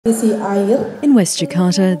In West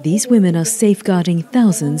Jakarta, these women are safeguarding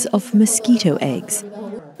thousands of mosquito eggs.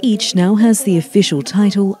 Each now has the official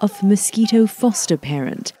title of mosquito foster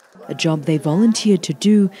parent, a job they volunteered to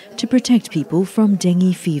do to protect people from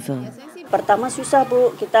dengue fever.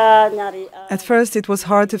 At first, it was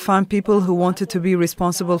hard to find people who wanted to be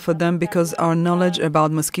responsible for them because our knowledge about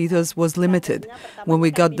mosquitoes was limited. When we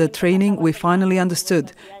got the training, we finally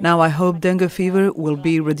understood. Now I hope dengue fever will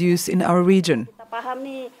be reduced in our region.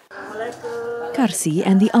 Karsi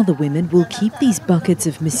and the other women will keep these buckets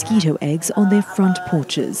of mosquito eggs on their front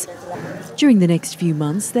porches. During the next few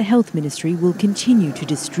months, the Health Ministry will continue to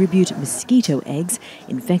distribute mosquito eggs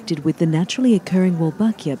infected with the naturally occurring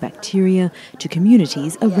Wolbachia bacteria to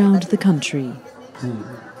communities around the country.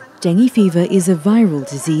 Dengue fever is a viral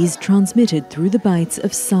disease transmitted through the bites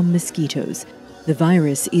of some mosquitoes. The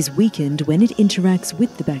virus is weakened when it interacts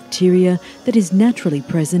with the bacteria that is naturally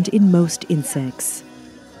present in most insects.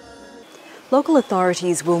 Local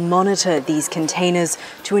authorities will monitor these containers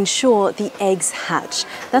to ensure the eggs hatch.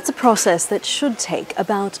 That's a process that should take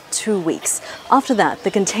about 2 weeks. After that,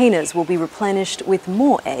 the containers will be replenished with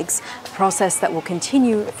more eggs, a process that will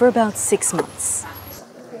continue for about 6 months.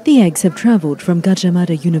 The eggs have travelled from Gajah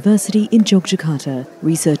Mada University in Yogyakarta.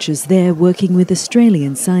 Researchers there, working with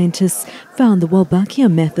Australian scientists, found the Wolbachia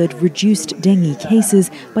method reduced dengue cases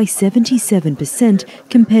by 77%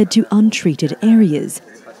 compared to untreated areas.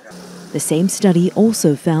 The same study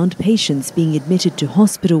also found patients being admitted to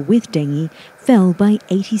hospital with dengue fell by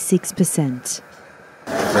 86%.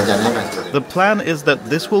 The plan is that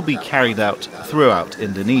this will be carried out throughout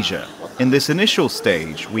Indonesia. In this initial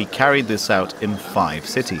stage, we carried this out in 5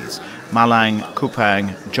 cities: Malang,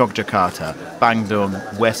 Kupang, Yogyakarta, Bandung,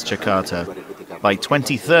 West Jakarta. By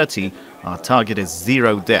 2030, our target is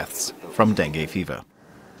 0 deaths from dengue fever.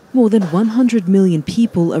 More than 100 million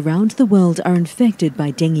people around the world are infected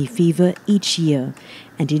by dengue fever each year,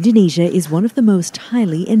 and Indonesia is one of the most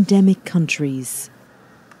highly endemic countries.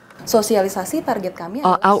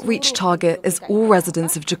 Our outreach target is all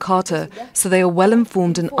residents of Jakarta, so they are well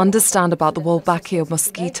informed and understand about the Wolbachia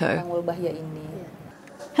mosquito.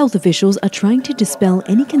 Health officials are trying to dispel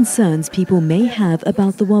any concerns people may have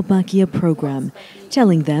about the Wolbachia program,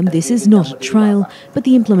 telling them this is not a trial, but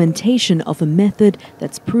the implementation of a method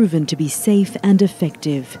that's proven to be safe and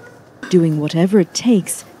effective, doing whatever it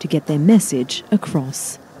takes to get their message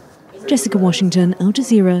across. Jessica Washington, Al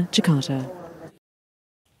Jazeera, Jakarta.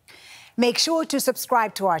 Make sure to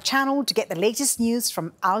subscribe to our channel to get the latest news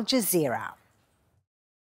from Al Jazeera.